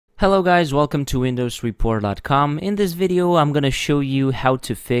Hello guys, welcome to windowsreport.com. In this video, I'm going to show you how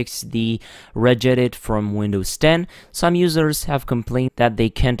to fix the Regedit from Windows 10. Some users have complained that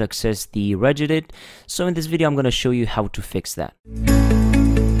they can't access the Regedit, so in this video I'm going to show you how to fix that.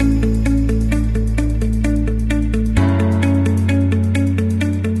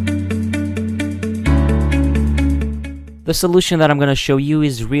 The solution that I'm going to show you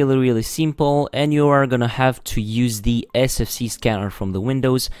is really simple, and you are going to have to use the SFC scanner from the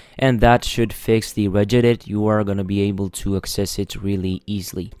Windows, and that should fix the Regedit. You are going to be able to access it really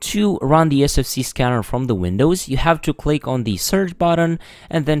easily. To run the SFC scanner from the Windows, you have to click on the search button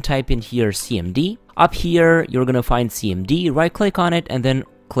and then type in here CMD. Up here, you're going to find CMD, right click on it and then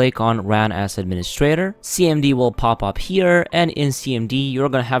click on Run as Administrator. CMD will pop up here, and in CMD, you're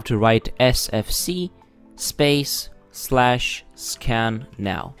going to have to write SFC /scan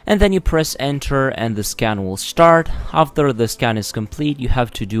now, and then you press enter and the scan will start. After the scan is complete, you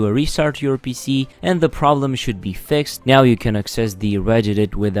have to do a restart to your PC and the problem should be fixed. Now you can access the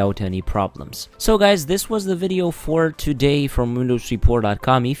Regedit without any problems. So guys, this was the video for today from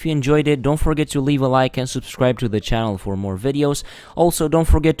windowsreport.com. If you enjoyed it, don't forget to leave a like and subscribe to the channel for more videos. Also, don't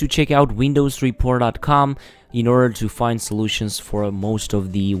forget to check out windowsreport.com in order to find solutions for most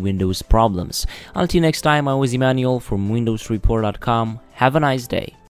of the Windows problems. Until next time, I was Emmanuel from windowsreport.com. Have a nice day.